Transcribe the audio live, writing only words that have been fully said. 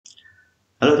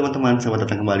Halo teman-teman, selamat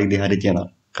datang kembali di HD Channel.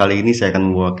 Kali ini saya akan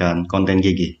membawakan konten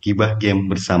GG, Gibah Game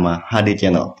bersama HD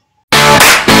Channel.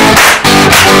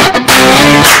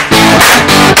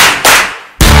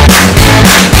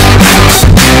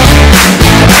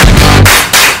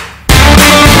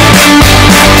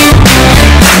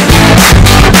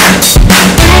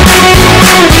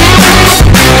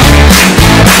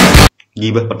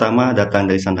 Gibah pertama datang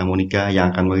dari Santa Monica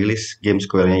yang akan merilis game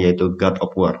sequelnya yaitu God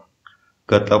of War.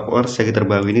 God of War seri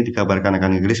terbaru ini dikabarkan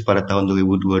akan rilis pada tahun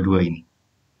 2022 ini.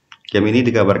 Game ini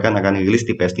dikabarkan akan rilis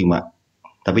di PS5.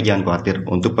 Tapi jangan khawatir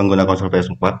untuk pengguna konsol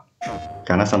PS4,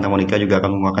 karena Santa Monica juga akan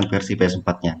mengeluarkan versi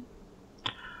PS4-nya.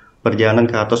 Perjalanan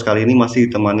ke Athos kali ini masih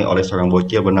ditemani oleh seorang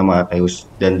bocil bernama Atreus,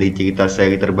 dan di cerita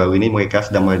seri terbaru ini mereka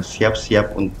sedang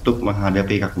bersiap-siap untuk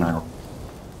menghadapi Ragnarok.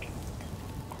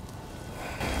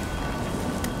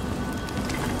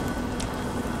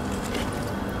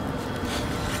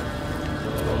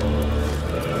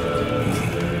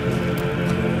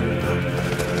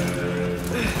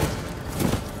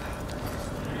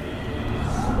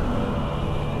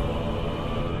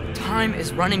 Time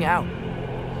is running out.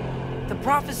 The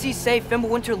prophecies say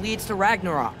Fimbulwinter leads to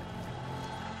Ragnarok.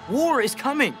 War is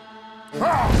coming.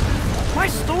 My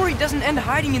story doesn't end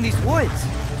hiding in these woods.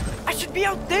 I should be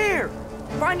out there,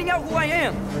 finding out who I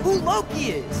am, who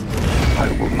Loki is. I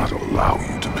will not allow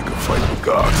you to pick a fight with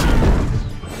gods.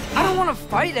 I don't want to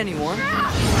fight anyone.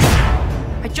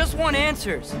 I just want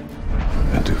answers.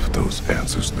 And if those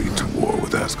answers lead to war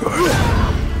with Asgard,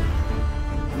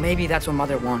 Maybe that's what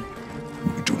Mother wanted.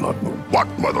 we do not know what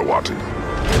Mother wanted.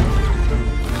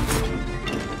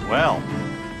 Well,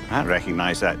 I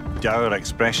recognize that dour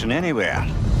expression anywhere.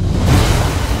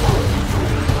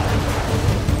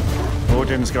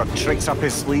 Odin's got tricks up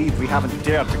his sleeve we haven't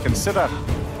dared to consider.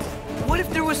 What if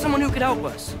there was someone who could help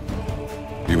us?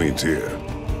 You mean Tyr,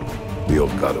 the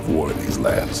old god of war in these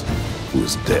lands, who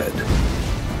is dead?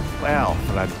 Well,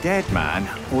 for a dead man,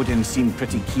 Odin seemed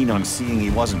pretty keen on seeing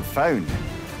he wasn't found.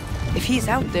 If he's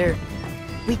out there,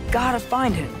 we gotta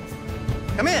find him.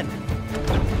 Come in.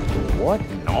 What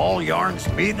in all yarns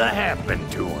be the happened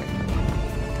to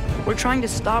him? We're trying to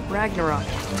stop Ragnarok,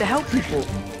 to help people.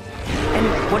 And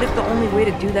what if the only way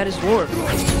to do that is war?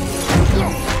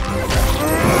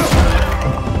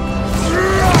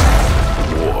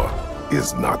 War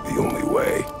is not the only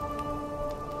way.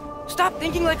 Stop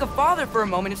thinking like a father for a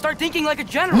moment and start thinking like a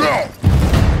general. No!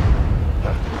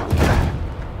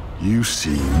 You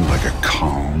seem like a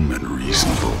calm and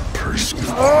reasonable person.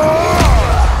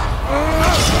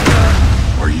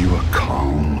 Are you a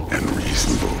calm and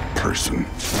reasonable person?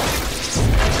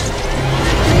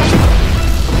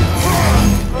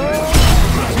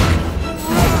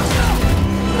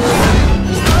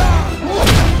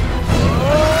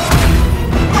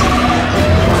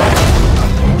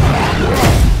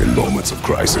 In moments of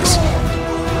crisis,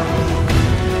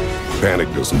 panic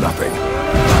does nothing.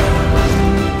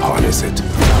 Harness it.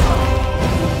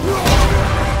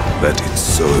 Let it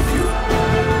serve you.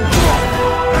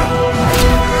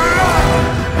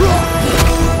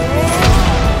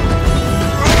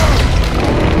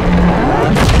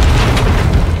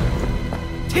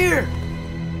 Tyr!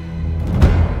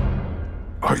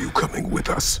 Are you coming with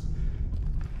us?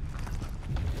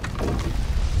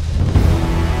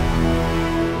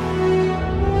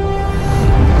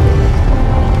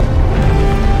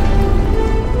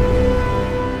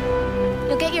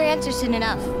 You'll get your answer soon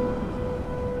enough.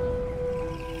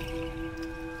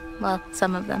 Well,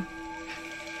 some of them.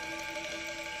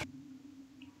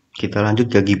 Kita lanjut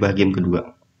ke Gibah Game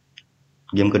kedua.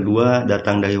 Game kedua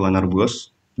datang dari Warner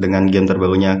Bros. Dengan game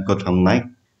terbarunya Gotham Knight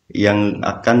yang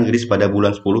akan rilis pada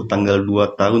bulan 10 tanggal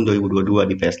 2 tahun 2022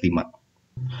 di PS5.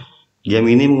 Game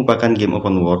ini merupakan game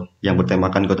open world yang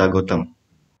bertemakan kota Gotham.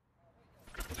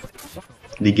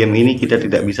 Di game ini kita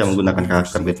tidak bisa menggunakan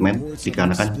karakter Batman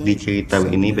dikarenakan di cerita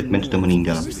ini Batman sudah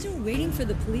meninggal. We're still waiting for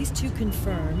the police to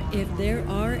confirm if there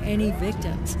are any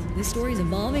victims. This story is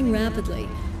evolving rapidly.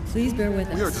 Please bear with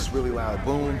We heard us. this really loud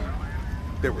boom.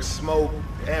 There was smoke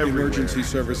everywhere. Emergency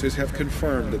services have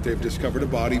confirmed that they've discovered a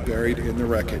body buried in the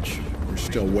wreckage. We're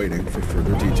still waiting for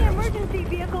further details. Emergency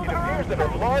vehicles It appears that a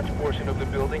large portion of the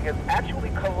building has actually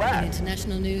In collapsed.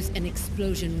 international news, an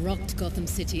explosion rocked Gotham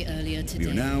City earlier We today.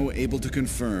 are now able to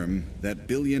confirm that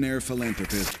billionaire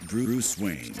philanthropist Bruce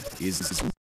Wayne is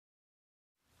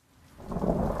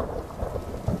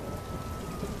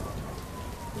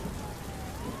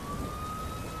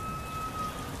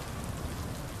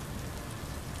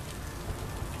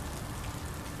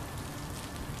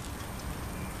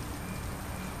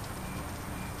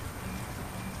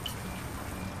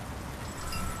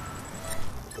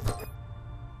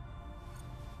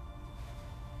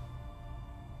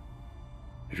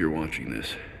If you're watching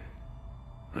this,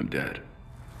 I'm dead.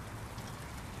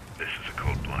 This is a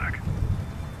code black.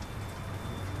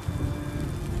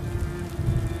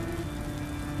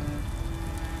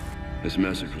 This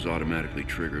message was automatically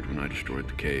triggered when I destroyed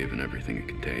the cave and everything it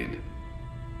contained.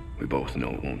 We both know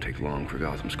it won't take long for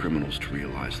Gotham's criminals to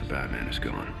realize the Batman is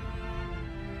gone.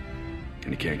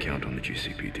 And you can't count on the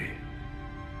GCPD.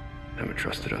 Haven't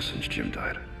trusted us since Jim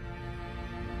died.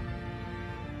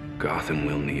 Gotham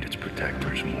will need its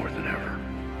protectors more than ever.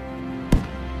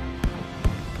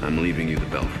 I'm leaving you the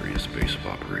Belfry as a base of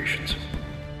operations.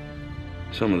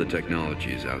 Some of the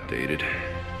technology is outdated,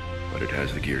 but it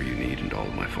has the gear you need and all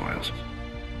of my files.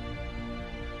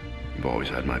 You've always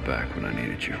had my back when I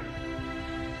needed you.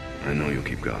 I know you'll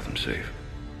keep Gotham safe.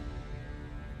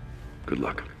 Good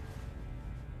luck.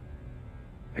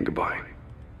 And goodbye.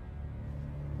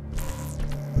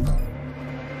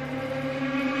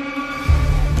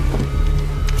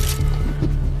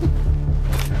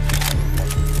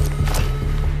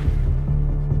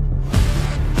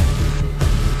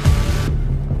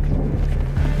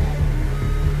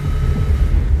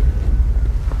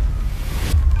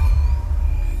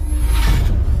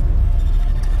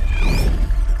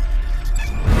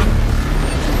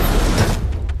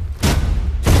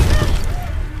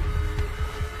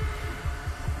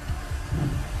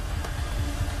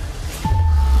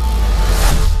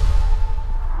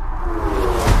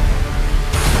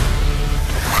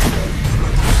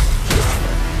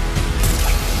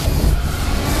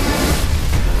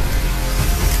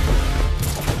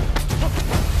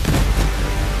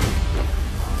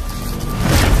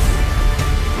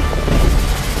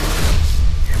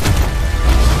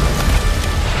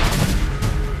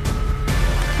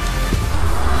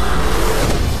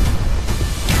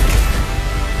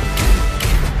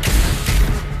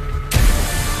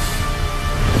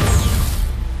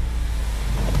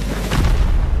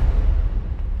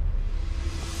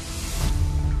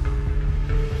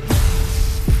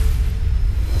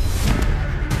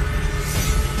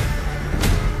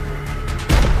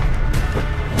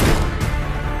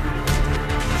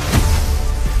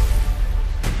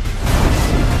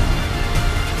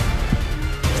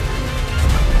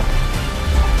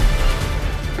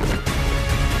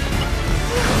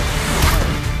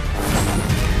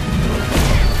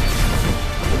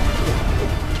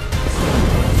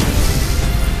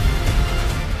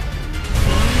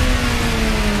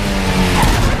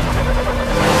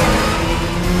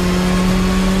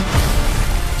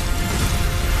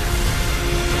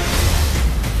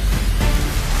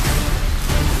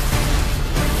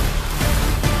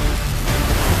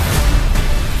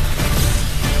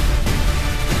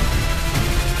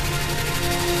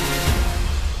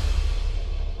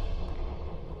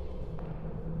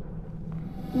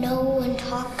 No one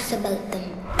talks about them.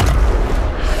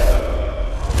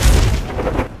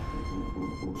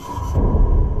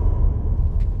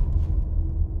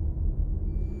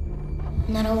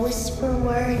 Not a whisper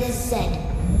word is said.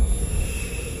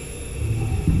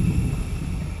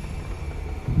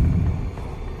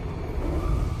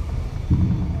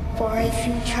 For if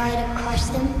you try to crush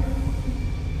them,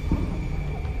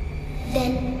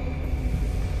 then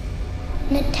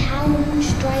the town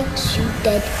strikes you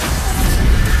dead.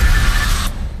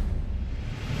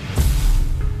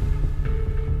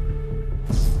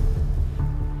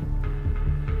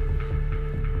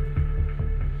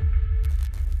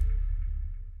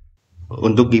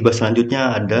 Untuk gibah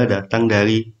selanjutnya ada datang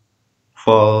dari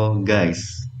Fall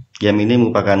Guys. Game ini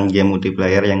merupakan game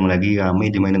multiplayer yang lagi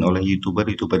ramai dimainin oleh YouTuber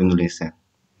Indonesia.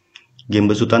 Game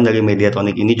besutan dari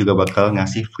Mediatronic ini juga bakal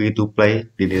ngasih free to play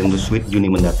di Nintendo Switch Juni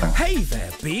mendatang. Hey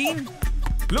there, Bean!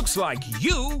 Looks like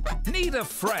you need a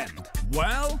friend.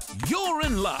 Well, you're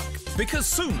in luck, because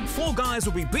soon Fall Guys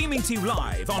will be beaming to you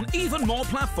live on even more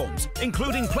platforms,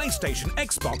 including PlayStation,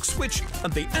 Xbox, Switch,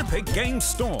 and the Epic Games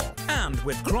Store. And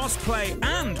with cross-play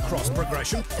and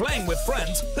cross-progression, playing with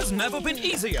friends has never been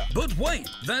easier. But wait,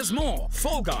 there's more.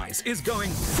 Fall Guys is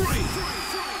going free.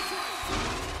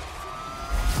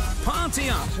 Party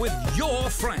up with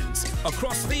your friends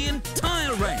across the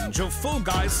entire range of Fall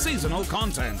Guys seasonal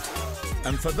content.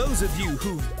 And for those of you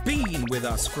who've been with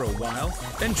us for a while,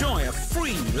 enjoy a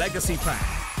free legacy pack.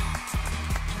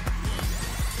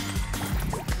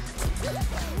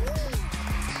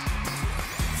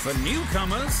 For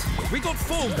newcomers, we got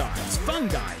Fall Guys, Fun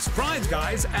Guys, Pride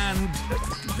Guys, and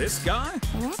this guy?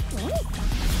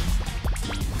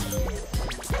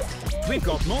 We've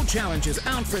got more challenges,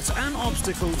 outfits, and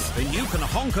obstacles than you can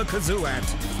honk a kazoo at.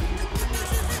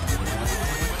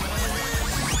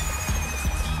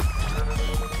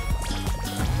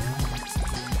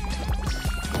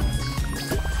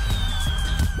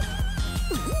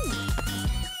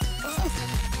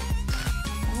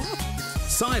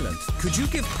 silent. Could you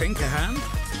give Pink a hand?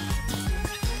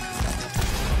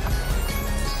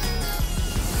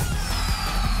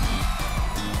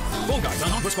 Fall Guys are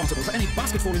not responsible for any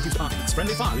basketball-induced arguments,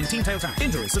 friendly fire in Teen Tail Tang,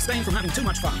 injuries sustained from having too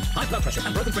much fun, high blood pressure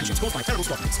and broken friendships caused by terrible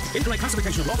squadrons, incorrect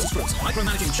classification of lobster screws,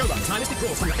 micromanaging showrunners, nihilistic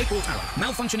draws from your 8-ball tower,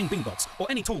 malfunctioning beanbots, or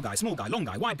any tall guy, small guy, long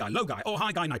guy, wide guy, low guy, or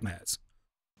high guy nightmares.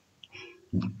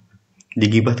 Di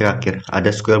Gibah terakhir,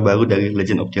 ada square baru dari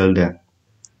Legend of Zelda.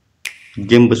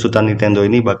 Game besutan Nintendo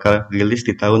ini bakal rilis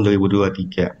di tahun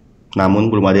 2023, namun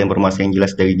belum ada informasi yang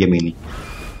jelas dari game ini.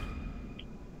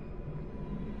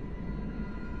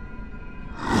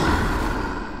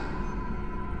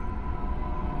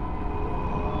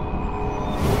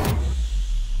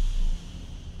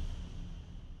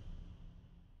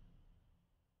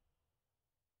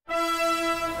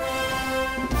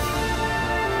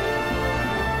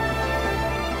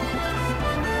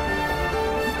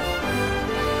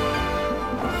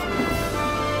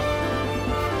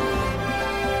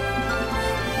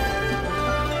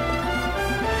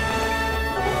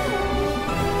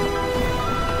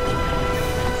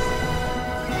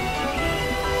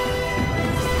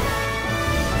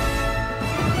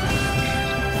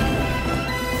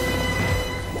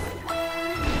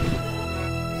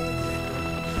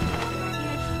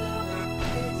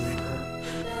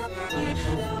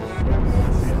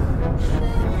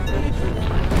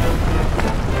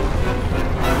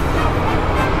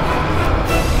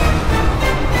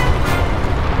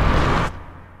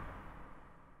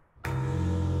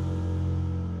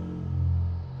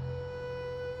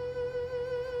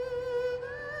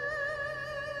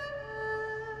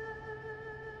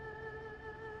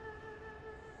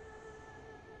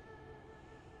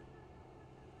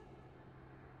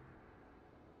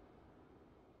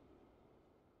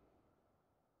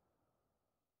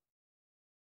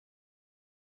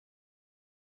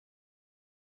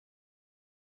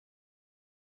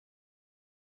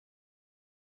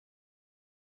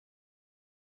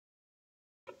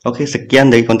 Oke,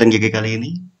 sekian dari konten GG kali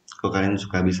ini. Kalau kalian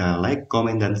suka bisa like,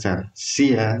 komen, dan share.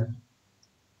 See ya!